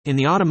In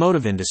the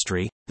automotive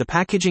industry, the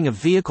packaging of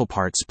vehicle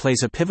parts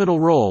plays a pivotal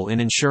role in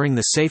ensuring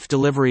the safe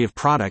delivery of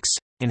products,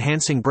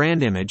 enhancing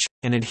brand image,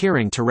 and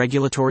adhering to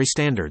regulatory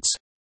standards.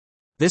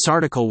 This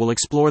article will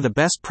explore the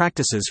best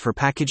practices for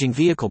packaging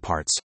vehicle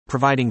parts,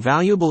 providing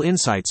valuable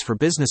insights for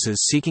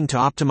businesses seeking to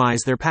optimize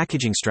their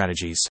packaging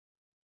strategies.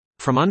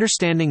 From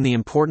understanding the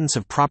importance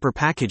of proper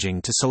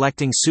packaging to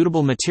selecting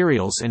suitable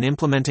materials and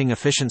implementing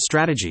efficient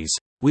strategies,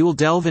 we will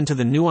delve into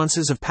the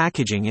nuances of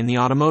packaging in the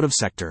automotive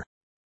sector.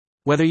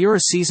 Whether you're a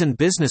seasoned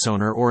business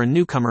owner or a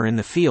newcomer in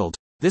the field,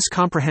 this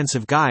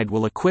comprehensive guide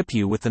will equip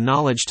you with the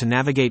knowledge to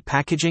navigate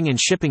packaging and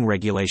shipping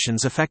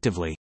regulations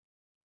effectively.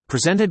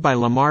 Presented by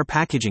Lamar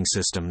Packaging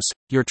Systems,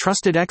 your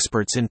trusted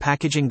experts in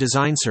packaging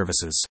design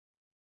services.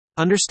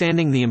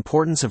 Understanding the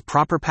importance of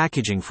proper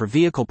packaging for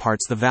vehicle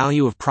parts. The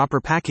value of proper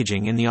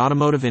packaging in the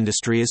automotive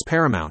industry is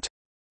paramount.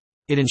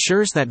 It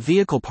ensures that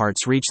vehicle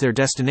parts reach their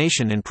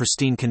destination in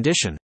pristine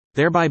condition,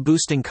 thereby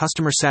boosting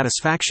customer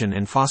satisfaction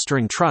and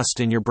fostering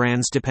trust in your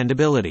brand's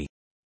dependability.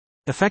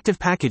 Effective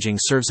packaging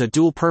serves a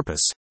dual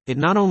purpose. It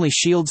not only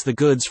shields the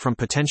goods from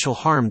potential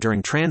harm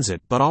during transit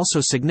but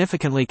also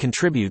significantly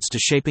contributes to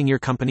shaping your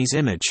company's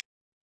image.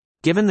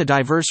 Given the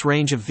diverse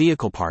range of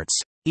vehicle parts,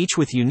 each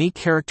with unique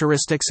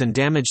characteristics and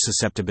damage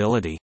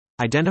susceptibility,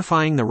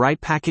 identifying the right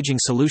packaging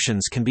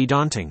solutions can be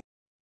daunting.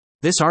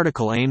 This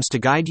article aims to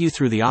guide you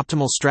through the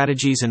optimal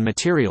strategies and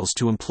materials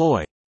to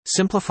employ,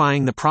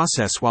 simplifying the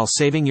process while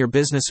saving your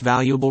business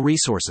valuable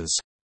resources.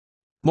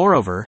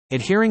 Moreover,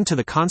 adhering to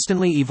the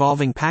constantly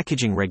evolving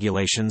packaging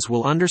regulations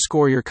will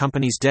underscore your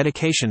company's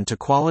dedication to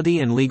quality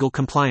and legal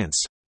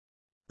compliance.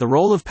 The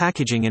role of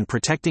packaging in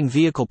protecting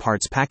vehicle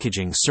parts.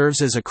 Packaging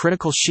serves as a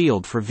critical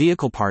shield for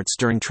vehicle parts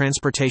during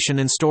transportation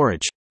and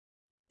storage.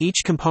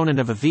 Each component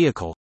of a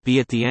vehicle, be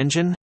it the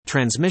engine,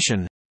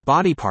 transmission,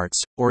 body parts,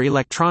 or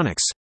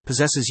electronics,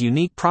 possesses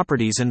unique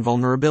properties and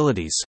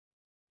vulnerabilities.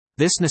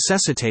 This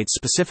necessitates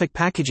specific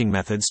packaging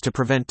methods to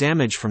prevent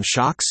damage from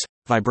shocks,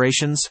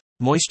 vibrations,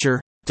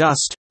 moisture,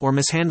 dust, or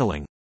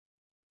mishandling.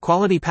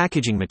 Quality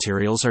packaging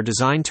materials are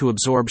designed to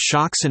absorb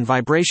shocks and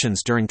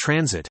vibrations during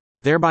transit,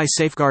 thereby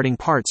safeguarding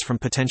parts from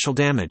potential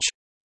damage.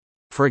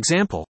 For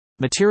example,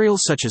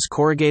 materials such as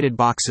corrugated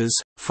boxes,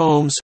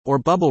 foams, or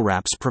bubble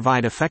wraps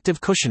provide effective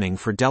cushioning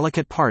for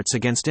delicate parts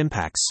against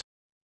impacts.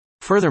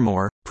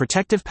 Furthermore,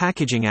 protective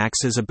packaging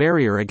acts as a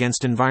barrier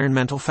against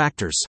environmental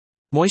factors.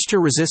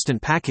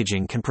 Moisture-resistant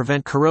packaging can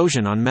prevent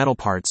corrosion on metal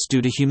parts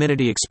due to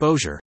humidity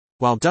exposure,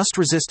 while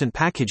dust-resistant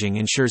packaging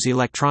ensures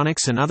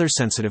electronics and other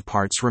sensitive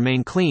parts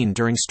remain clean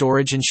during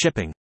storage and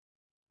shipping.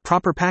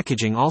 Proper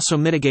packaging also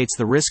mitigates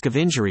the risk of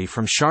injury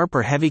from sharp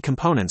or heavy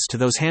components to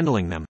those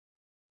handling them.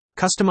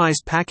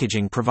 Customized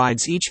packaging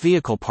provides each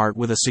vehicle part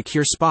with a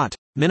secure spot,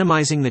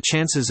 minimizing the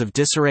chances of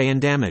disarray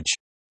and damage.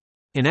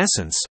 In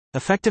essence,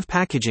 effective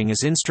packaging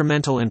is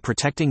instrumental in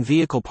protecting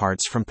vehicle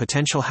parts from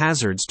potential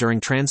hazards during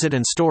transit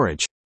and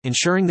storage,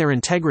 ensuring their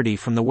integrity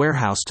from the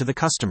warehouse to the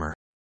customer.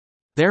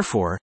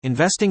 Therefore,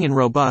 investing in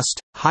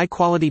robust,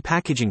 high-quality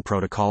packaging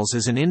protocols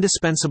is an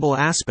indispensable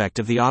aspect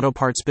of the auto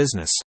parts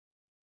business.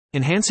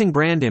 Enhancing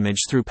brand image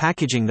through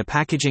packaging. The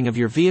packaging of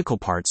your vehicle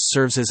parts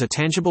serves as a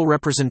tangible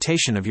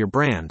representation of your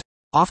brand,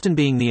 often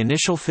being the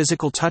initial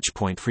physical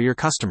touchpoint for your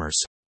customers.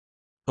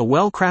 A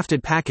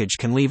well-crafted package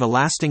can leave a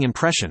lasting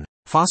impression,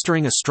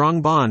 fostering a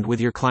strong bond with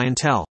your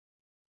clientele.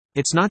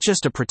 It's not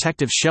just a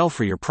protective shell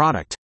for your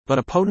product, but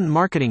a potent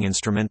marketing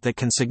instrument that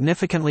can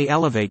significantly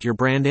elevate your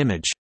brand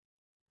image.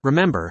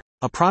 Remember,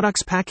 a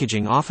product's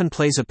packaging often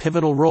plays a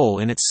pivotal role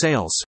in its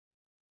sales.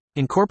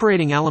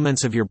 Incorporating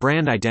elements of your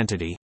brand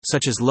identity,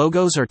 such as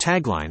logos or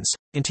taglines,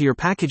 into your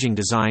packaging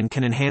design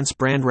can enhance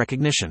brand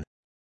recognition.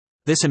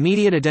 This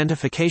immediate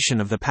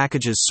identification of the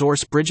package's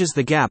source bridges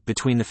the gap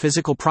between the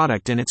physical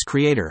product and its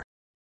creator.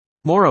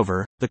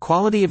 Moreover, the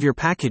quality of your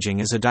packaging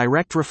is a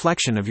direct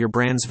reflection of your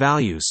brand's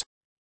values.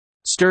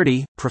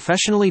 Sturdy,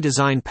 professionally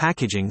designed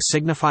packaging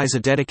signifies a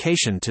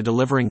dedication to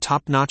delivering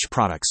top-notch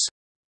products.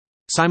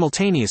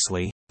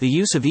 Simultaneously, the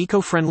use of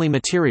eco-friendly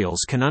materials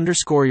can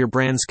underscore your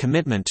brand's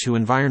commitment to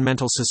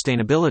environmental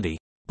sustainability,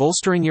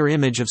 bolstering your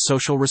image of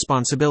social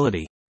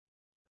responsibility.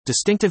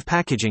 Distinctive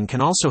packaging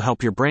can also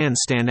help your brand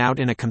stand out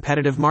in a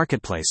competitive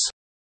marketplace.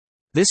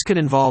 This could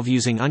involve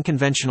using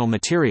unconventional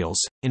materials,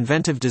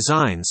 inventive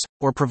designs,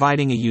 or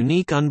providing a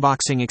unique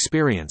unboxing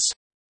experience.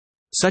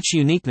 Such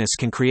uniqueness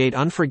can create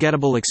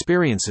unforgettable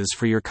experiences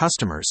for your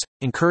customers,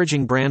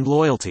 encouraging brand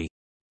loyalty.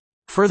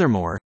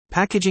 Furthermore,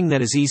 packaging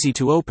that is easy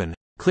to open,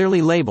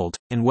 clearly labeled,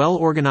 and well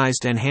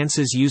organized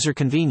enhances user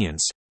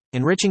convenience,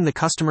 enriching the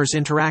customer's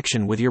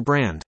interaction with your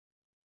brand.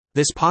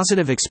 This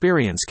positive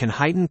experience can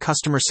heighten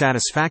customer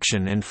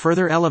satisfaction and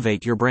further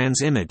elevate your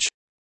brand's image.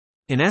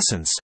 In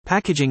essence,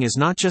 packaging is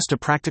not just a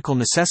practical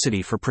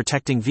necessity for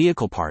protecting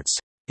vehicle parts,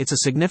 it's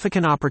a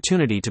significant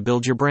opportunity to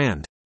build your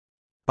brand.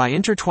 By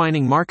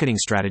intertwining marketing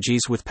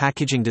strategies with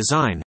packaging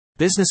design,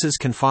 businesses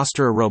can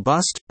foster a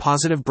robust,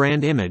 positive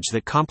brand image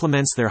that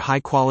complements their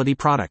high-quality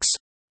products.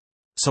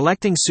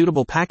 Selecting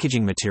suitable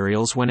packaging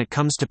materials. When it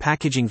comes to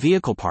packaging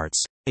vehicle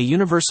parts, a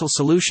universal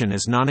solution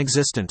is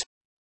non-existent.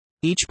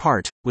 Each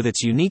part, with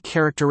its unique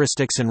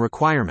characteristics and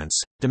requirements,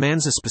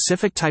 demands a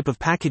specific type of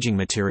packaging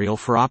material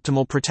for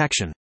optimal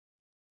protection.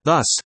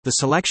 Thus, the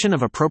selection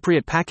of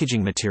appropriate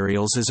packaging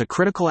materials is a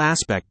critical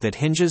aspect that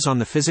hinges on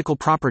the physical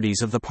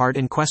properties of the part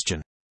in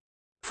question.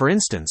 For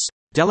instance,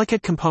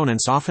 delicate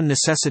components often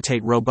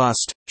necessitate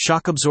robust,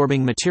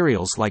 shock-absorbing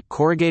materials like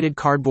corrugated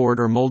cardboard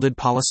or molded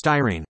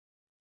polystyrene.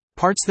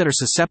 Parts that are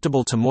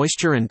susceptible to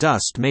moisture and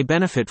dust may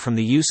benefit from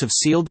the use of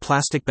sealed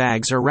plastic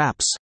bags or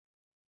wraps.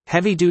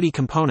 Heavy-duty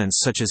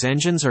components such as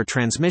engines or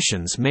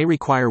transmissions may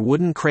require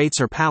wooden crates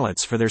or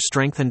pallets for their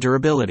strength and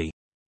durability.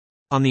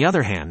 On the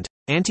other hand,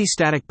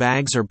 anti-static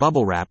bags or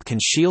bubble wrap can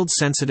shield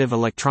sensitive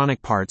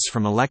electronic parts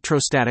from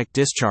electrostatic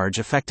discharge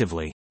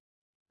effectively.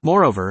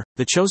 Moreover,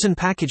 the chosen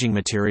packaging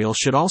material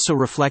should also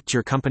reflect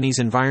your company's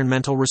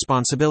environmental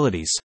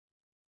responsibilities.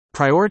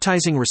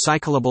 Prioritizing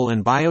recyclable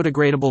and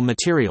biodegradable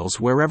materials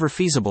wherever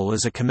feasible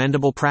is a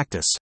commendable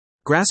practice.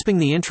 Grasping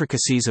the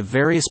intricacies of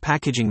various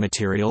packaging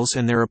materials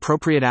and their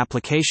appropriate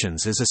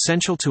applications is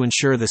essential to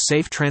ensure the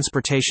safe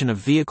transportation of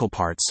vehicle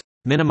parts,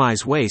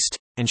 minimize waste,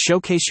 and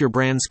showcase your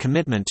brand's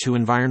commitment to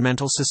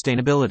environmental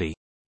sustainability.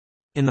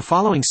 In the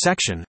following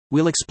section,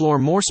 we'll explore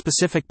more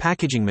specific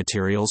packaging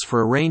materials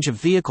for a range of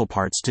vehicle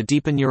parts to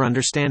deepen your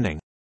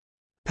understanding.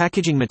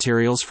 Packaging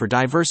materials for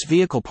diverse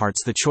vehicle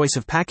parts. The choice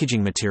of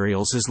packaging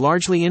materials is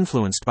largely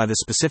influenced by the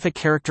specific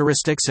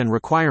characteristics and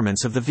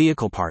requirements of the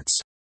vehicle parts.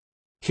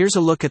 Here's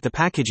a look at the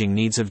packaging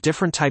needs of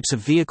different types of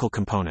vehicle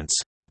components.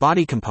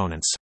 Body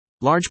components.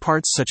 Large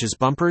parts such as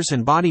bumpers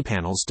and body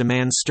panels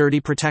demand sturdy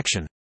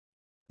protection.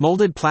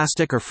 Molded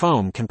plastic or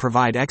foam can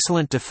provide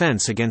excellent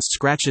defense against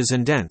scratches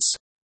and dents.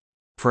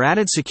 For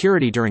added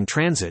security during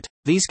transit,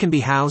 these can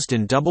be housed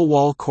in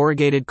double-wall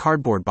corrugated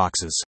cardboard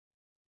boxes.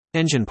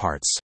 Engine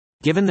parts.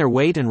 Given their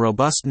weight and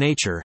robust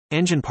nature,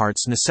 engine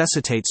parts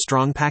necessitate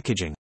strong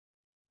packaging.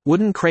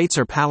 Wooden crates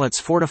or pallets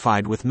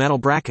fortified with metal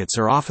brackets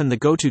are often the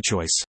go-to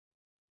choice.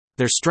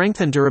 Their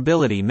strength and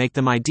durability make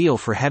them ideal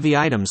for heavy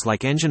items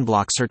like engine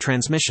blocks or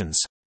transmissions.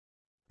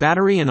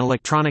 Battery and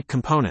electronic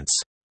components.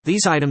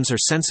 These items are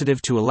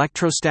sensitive to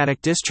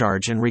electrostatic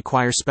discharge and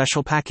require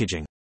special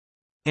packaging.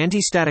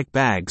 Anti-static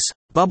bags,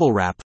 bubble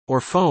wrap,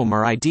 or foam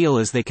are ideal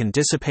as they can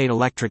dissipate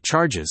electric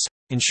charges,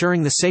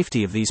 ensuring the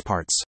safety of these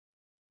parts.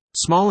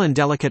 Small and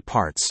delicate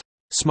parts.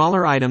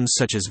 Smaller items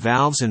such as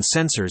valves and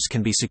sensors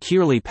can be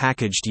securely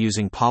packaged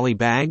using poly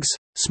bags,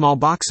 small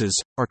boxes,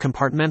 or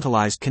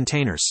compartmentalized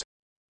containers.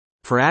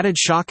 For added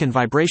shock and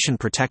vibration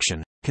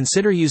protection,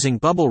 consider using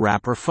bubble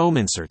wrap or foam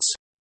inserts.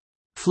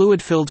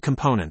 Fluid-filled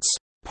components.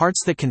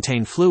 Parts that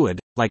contain fluid,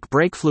 like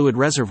brake fluid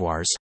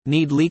reservoirs,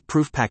 need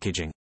leak-proof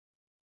packaging.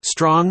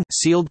 Strong,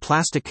 sealed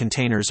plastic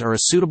containers are a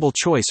suitable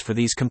choice for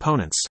these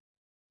components.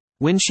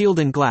 Windshield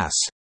and glass.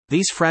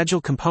 These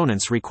fragile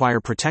components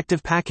require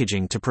protective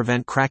packaging to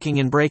prevent cracking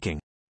and breaking.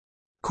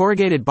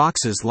 Corrugated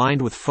boxes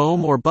lined with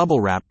foam or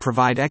bubble wrap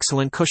provide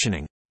excellent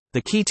cushioning.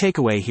 The key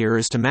takeaway here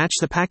is to match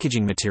the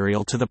packaging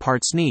material to the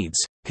part's needs,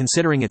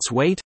 considering its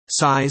weight,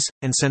 size,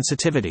 and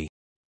sensitivity.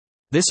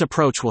 This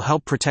approach will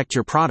help protect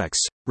your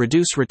products,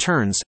 reduce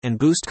returns, and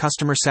boost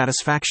customer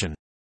satisfaction.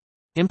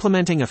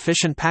 Implementing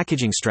efficient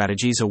packaging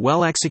strategies. A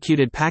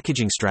well-executed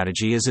packaging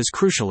strategy is as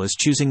crucial as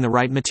choosing the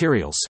right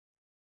materials.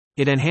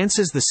 It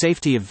enhances the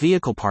safety of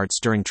vehicle parts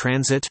during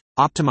transit,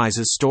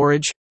 optimizes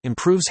storage,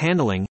 improves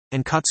handling,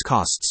 and cuts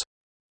costs.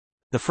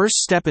 The first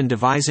step in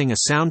devising a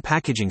sound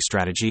packaging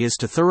strategy is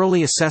to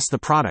thoroughly assess the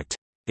product,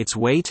 its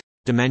weight,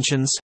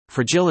 dimensions,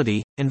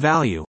 fragility, and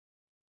value.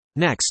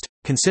 Next,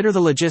 consider the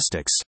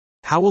logistics.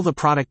 How will the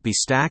product be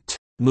stacked,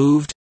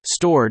 moved,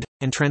 stored,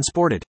 and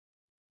transported?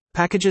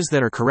 Packages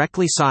that are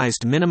correctly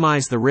sized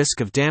minimize the risk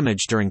of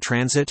damage during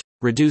transit,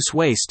 reduce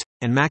waste,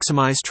 and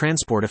maximize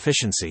transport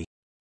efficiency.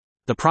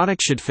 The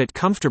product should fit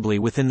comfortably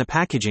within the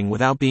packaging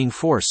without being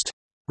forced.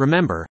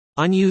 Remember,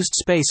 unused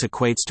space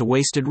equates to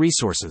wasted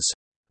resources.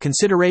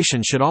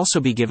 Consideration should also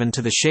be given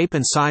to the shape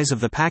and size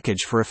of the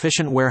package for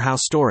efficient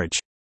warehouse storage.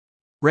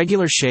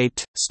 Regular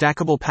shaped,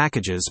 stackable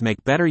packages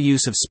make better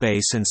use of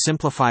space and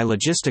simplify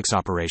logistics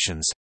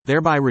operations,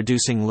 thereby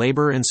reducing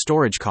labor and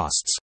storage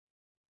costs.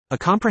 A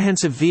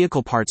comprehensive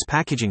vehicle parts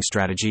packaging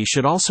strategy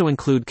should also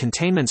include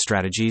containment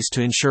strategies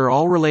to ensure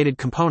all related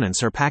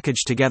components are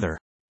packaged together.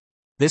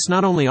 This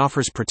not only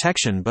offers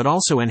protection but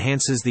also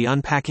enhances the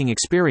unpacking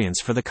experience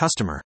for the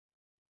customer.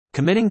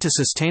 Committing to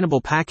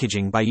sustainable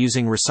packaging by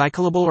using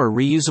recyclable or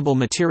reusable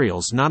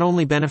materials not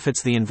only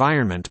benefits the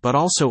environment but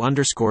also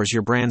underscores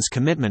your brand's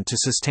commitment to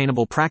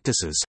sustainable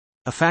practices,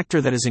 a factor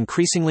that is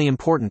increasingly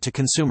important to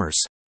consumers.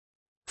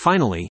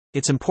 Finally,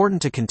 it's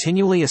important to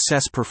continually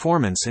assess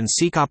performance and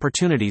seek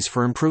opportunities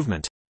for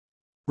improvement.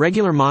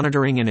 Regular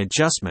monitoring and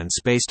adjustments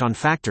based on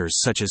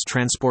factors such as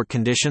transport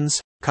conditions,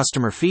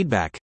 customer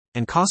feedback,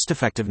 and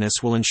cost-effectiveness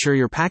will ensure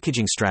your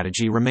packaging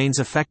strategy remains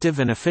effective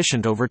and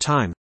efficient over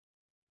time.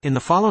 In the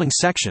following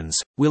sections,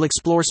 we'll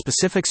explore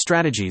specific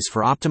strategies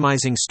for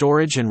optimizing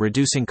storage and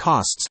reducing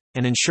costs,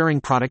 and ensuring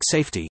product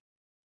safety.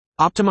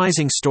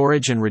 Optimizing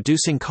storage and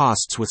reducing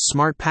costs with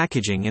smart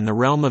packaging. In the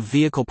realm of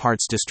vehicle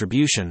parts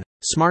distribution,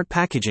 smart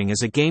packaging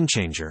is a game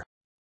changer.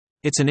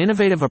 It's an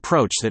innovative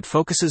approach that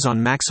focuses on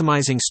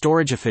maximizing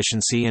storage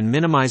efficiency and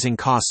minimizing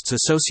costs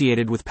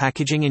associated with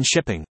packaging and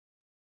shipping.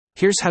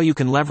 Here's how you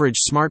can leverage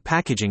smart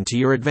packaging to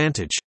your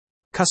advantage.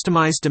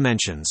 Customized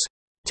dimensions.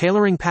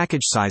 Tailoring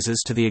package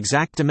sizes to the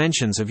exact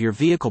dimensions of your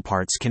vehicle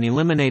parts can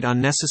eliminate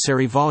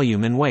unnecessary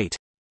volume and weight.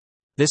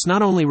 This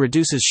not only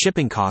reduces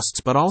shipping costs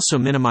but also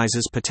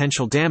minimizes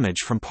potential damage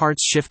from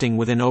parts shifting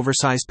within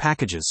oversized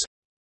packages.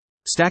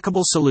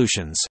 Stackable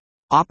solutions.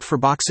 Opt for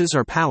boxes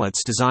or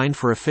pallets designed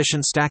for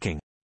efficient stacking.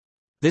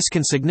 This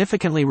can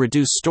significantly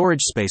reduce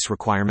storage space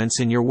requirements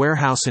in your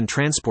warehouse and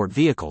transport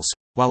vehicles,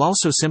 while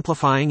also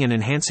simplifying and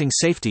enhancing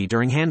safety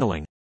during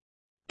handling.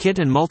 Kit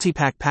and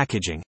multi-pack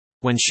packaging.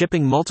 When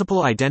shipping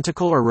multiple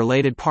identical or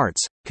related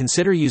parts,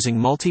 consider using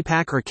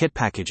multi-pack or kit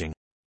packaging.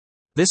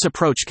 This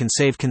approach can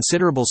save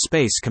considerable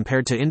space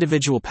compared to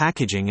individual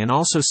packaging and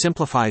also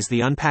simplifies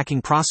the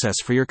unpacking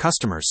process for your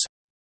customers.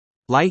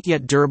 Light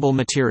yet durable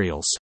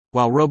materials.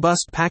 While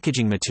robust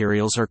packaging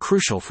materials are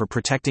crucial for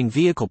protecting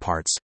vehicle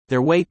parts,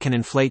 their weight can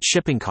inflate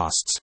shipping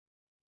costs.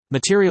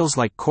 Materials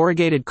like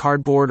corrugated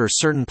cardboard or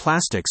certain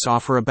plastics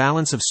offer a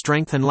balance of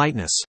strength and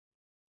lightness.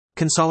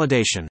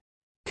 Consolidation.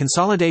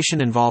 Consolidation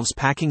involves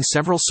packing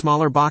several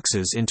smaller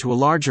boxes into a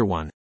larger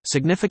one,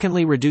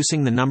 significantly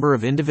reducing the number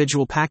of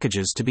individual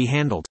packages to be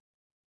handled.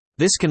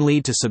 This can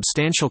lead to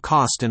substantial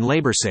cost and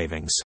labor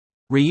savings.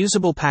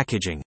 Reusable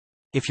packaging.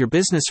 If your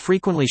business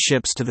frequently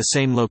ships to the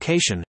same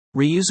location,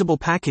 reusable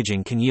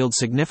packaging can yield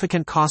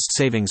significant cost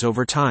savings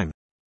over time.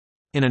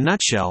 In a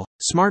nutshell,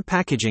 smart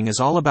packaging is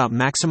all about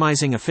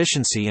maximizing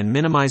efficiency and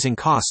minimizing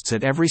costs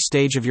at every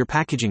stage of your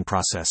packaging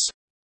process.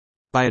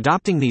 By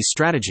adopting these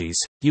strategies,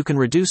 you can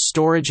reduce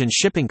storage and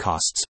shipping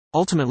costs,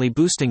 ultimately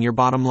boosting your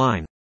bottom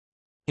line.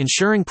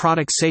 Ensuring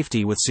product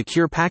safety with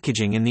secure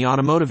packaging. In the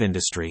automotive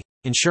industry,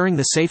 ensuring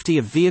the safety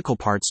of vehicle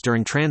parts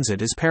during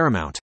transit is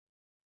paramount.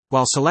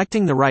 While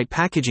selecting the right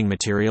packaging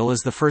material is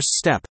the first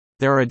step,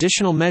 there are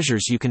additional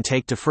measures you can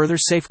take to further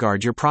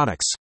safeguard your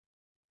products.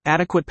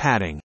 Adequate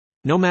padding.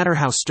 No matter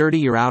how sturdy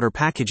your outer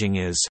packaging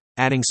is,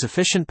 adding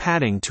sufficient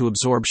padding to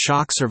absorb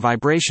shocks or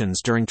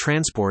vibrations during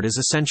transport is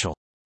essential.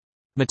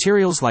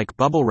 Materials like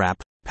bubble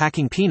wrap,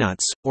 packing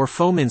peanuts, or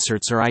foam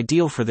inserts are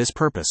ideal for this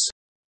purpose.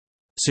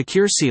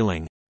 Secure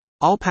sealing.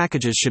 All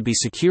packages should be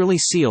securely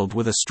sealed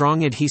with a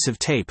strong adhesive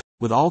tape,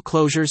 with all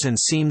closures and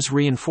seams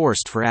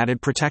reinforced for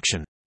added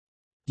protection.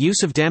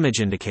 Use of damage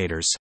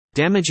indicators.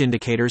 Damage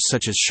indicators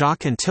such as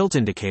shock and tilt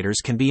indicators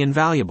can be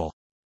invaluable.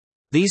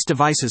 These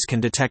devices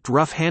can detect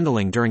rough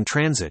handling during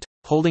transit,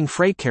 holding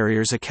freight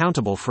carriers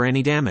accountable for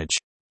any damage.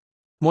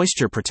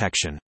 Moisture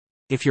protection.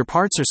 If your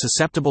parts are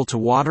susceptible to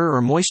water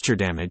or moisture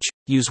damage,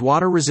 use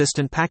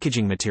water-resistant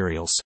packaging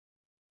materials.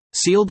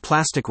 Sealed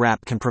plastic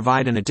wrap can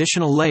provide an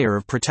additional layer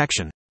of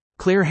protection.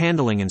 Clear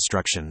handling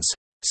instructions.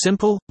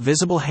 Simple,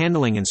 visible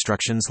handling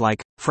instructions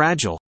like,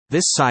 fragile,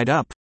 this side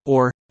up,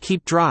 or,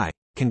 keep dry,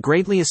 can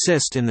greatly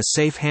assist in the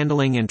safe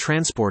handling and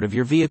transport of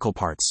your vehicle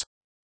parts.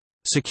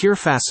 Secure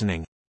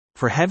fastening.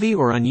 For heavy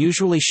or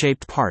unusually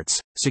shaped parts,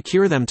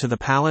 secure them to the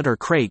pallet or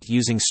crate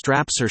using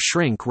straps or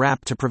shrink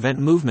wrap to prevent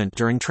movement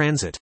during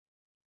transit.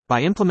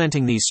 By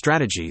implementing these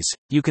strategies,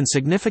 you can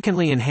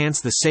significantly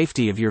enhance the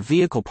safety of your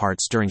vehicle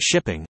parts during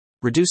shipping,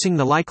 reducing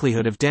the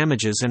likelihood of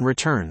damages and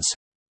returns.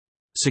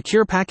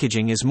 Secure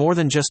packaging is more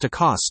than just a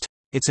cost,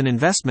 it's an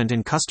investment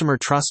in customer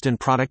trust and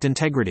product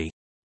integrity.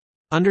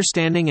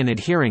 Understanding and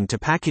adhering to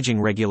packaging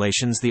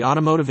regulations. The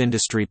automotive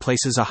industry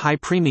places a high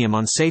premium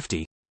on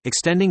safety,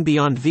 extending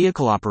beyond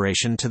vehicle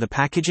operation to the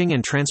packaging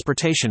and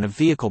transportation of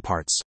vehicle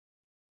parts.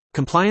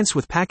 Compliance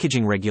with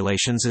packaging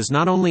regulations is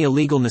not only a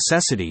legal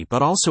necessity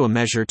but also a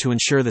measure to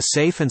ensure the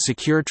safe and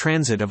secure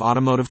transit of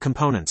automotive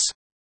components.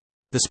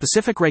 The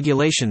specific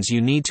regulations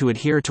you need to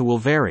adhere to will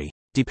vary,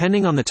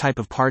 depending on the type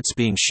of parts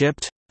being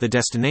shipped, the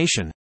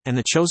destination, and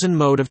the chosen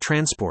mode of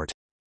transport.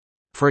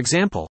 For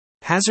example,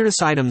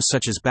 hazardous items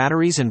such as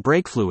batteries and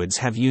brake fluids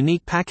have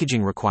unique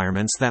packaging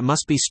requirements that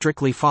must be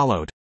strictly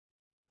followed.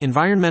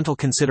 Environmental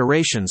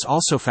considerations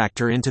also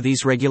factor into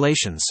these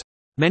regulations.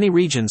 Many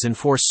regions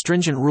enforce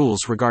stringent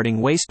rules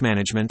regarding waste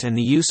management and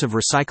the use of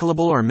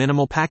recyclable or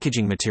minimal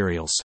packaging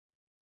materials.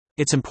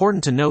 It's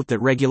important to note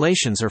that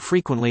regulations are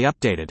frequently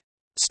updated.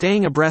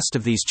 Staying abreast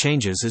of these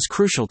changes is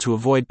crucial to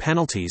avoid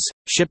penalties,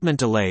 shipment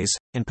delays,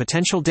 and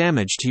potential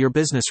damage to your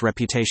business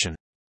reputation.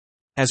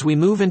 As we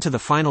move into the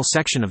final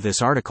section of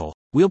this article,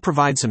 we'll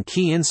provide some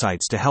key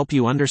insights to help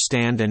you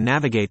understand and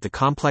navigate the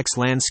complex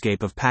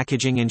landscape of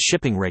packaging and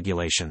shipping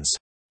regulations.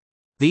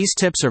 These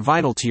tips are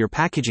vital to your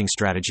packaging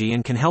strategy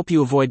and can help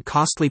you avoid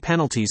costly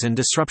penalties and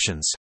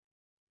disruptions.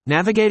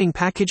 Navigating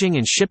packaging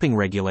and shipping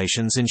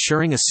regulations.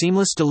 Ensuring a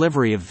seamless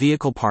delivery of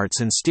vehicle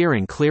parts and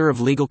steering clear of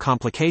legal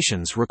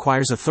complications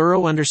requires a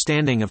thorough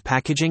understanding of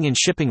packaging and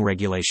shipping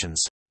regulations.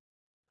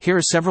 Here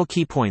are several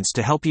key points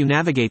to help you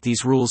navigate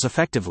these rules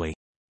effectively.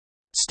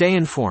 Stay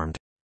informed.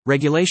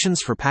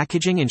 Regulations for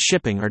packaging and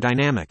shipping are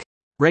dynamic.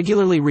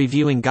 Regularly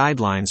reviewing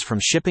guidelines from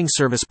shipping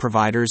service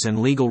providers and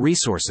legal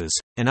resources,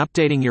 and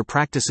updating your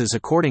practices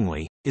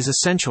accordingly, is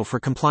essential for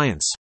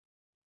compliance.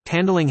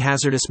 Handling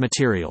hazardous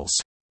materials.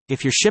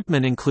 If your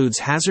shipment includes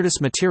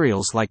hazardous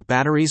materials like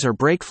batteries or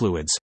brake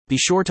fluids, be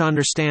sure to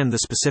understand the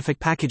specific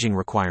packaging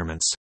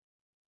requirements.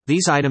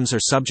 These items are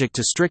subject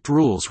to strict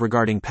rules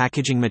regarding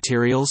packaging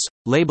materials,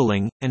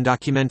 labeling, and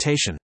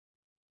documentation.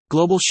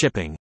 Global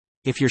shipping.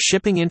 If you're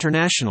shipping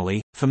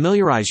internationally,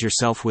 familiarize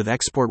yourself with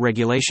export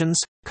regulations,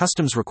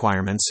 customs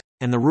requirements,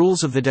 and the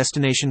rules of the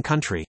destination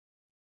country.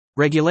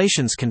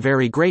 Regulations can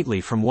vary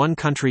greatly from one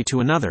country to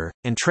another,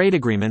 and trade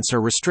agreements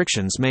or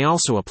restrictions may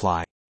also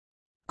apply.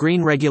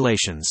 Green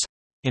regulations.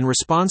 In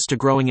response to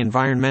growing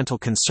environmental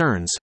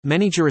concerns,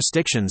 many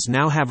jurisdictions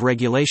now have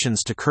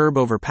regulations to curb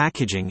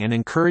overpackaging and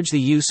encourage the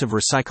use of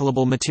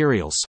recyclable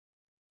materials.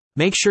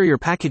 Make sure your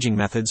packaging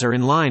methods are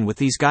in line with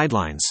these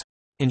guidelines.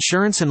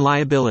 Insurance and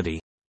liability.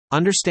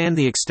 Understand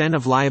the extent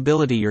of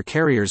liability your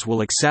carriers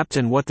will accept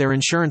and what their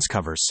insurance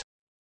covers.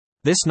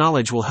 This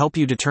knowledge will help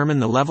you determine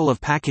the level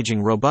of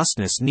packaging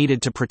robustness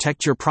needed to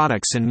protect your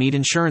products and meet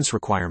insurance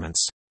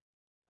requirements.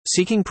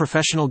 Seeking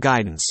professional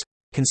guidance.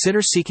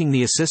 Consider seeking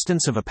the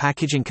assistance of a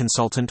packaging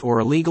consultant or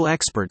a legal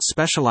expert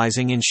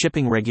specializing in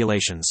shipping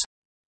regulations.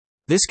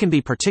 This can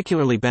be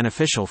particularly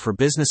beneficial for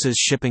businesses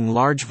shipping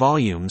large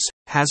volumes,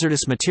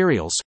 hazardous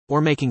materials,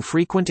 or making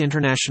frequent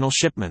international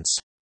shipments.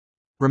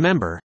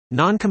 Remember,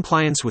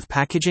 non-compliance with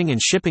packaging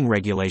and shipping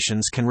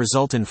regulations can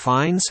result in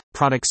fines,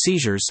 product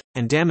seizures,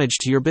 and damage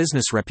to your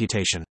business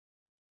reputation.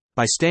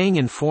 By staying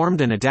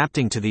informed and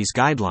adapting to these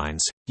guidelines,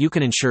 you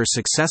can ensure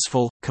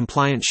successful,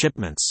 compliant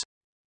shipments.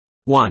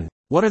 1.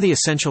 What are the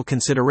essential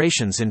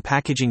considerations in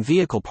packaging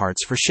vehicle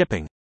parts for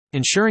shipping?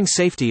 Ensuring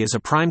safety is a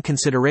prime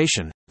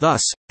consideration,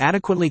 thus,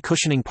 adequately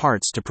cushioning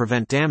parts to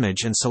prevent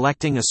damage and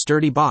selecting a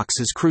sturdy box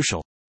is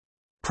crucial.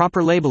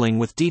 Proper labeling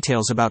with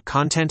details about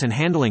content and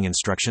handling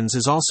instructions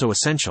is also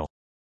essential.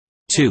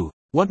 2.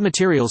 What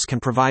materials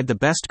can provide the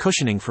best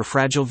cushioning for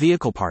fragile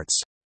vehicle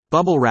parts?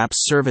 Bubble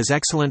wraps serve as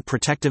excellent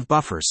protective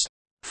buffers.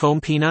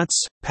 Foam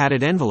peanuts,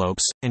 padded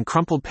envelopes, and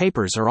crumpled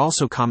papers are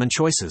also common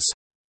choices.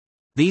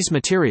 These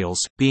materials,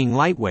 being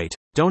lightweight,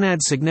 don't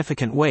add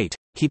significant weight,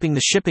 keeping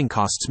the shipping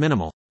costs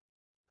minimal.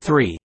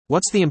 3.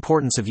 What's the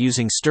importance of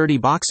using sturdy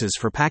boxes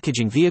for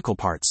packaging vehicle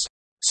parts?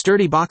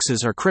 Sturdy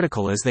boxes are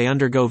critical as they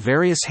undergo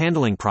various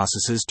handling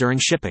processes during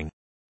shipping.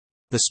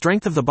 The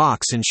strength of the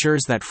box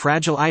ensures that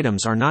fragile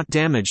items are not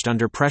damaged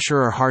under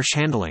pressure or harsh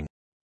handling.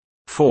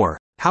 4.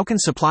 How can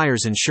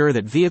suppliers ensure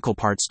that vehicle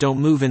parts don't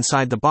move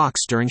inside the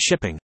box during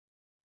shipping?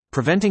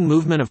 Preventing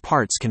movement of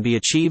parts can be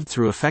achieved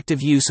through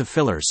effective use of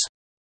fillers.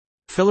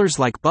 Fillers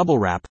like bubble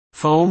wrap,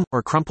 foam,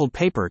 or crumpled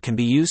paper can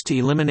be used to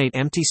eliminate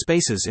empty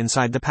spaces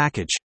inside the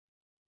package.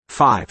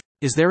 5.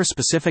 Is there a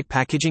specific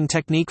packaging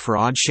technique for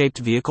odd-shaped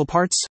vehicle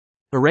parts?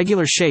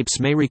 Irregular shapes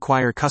may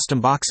require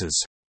custom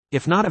boxes.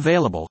 If not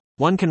available,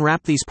 one can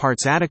wrap these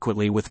parts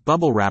adequately with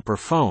bubble wrap or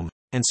foam,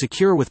 and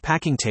secure with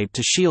packing tape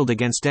to shield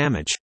against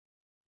damage.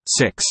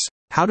 6.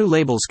 How do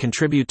labels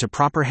contribute to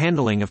proper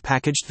handling of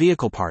packaged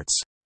vehicle parts?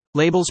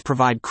 Labels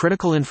provide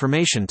critical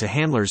information to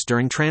handlers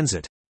during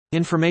transit.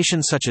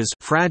 Information such as,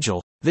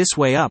 fragile, this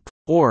way up,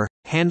 or,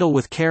 handle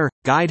with care,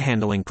 guide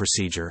handling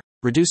procedure,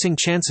 reducing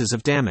chances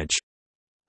of damage.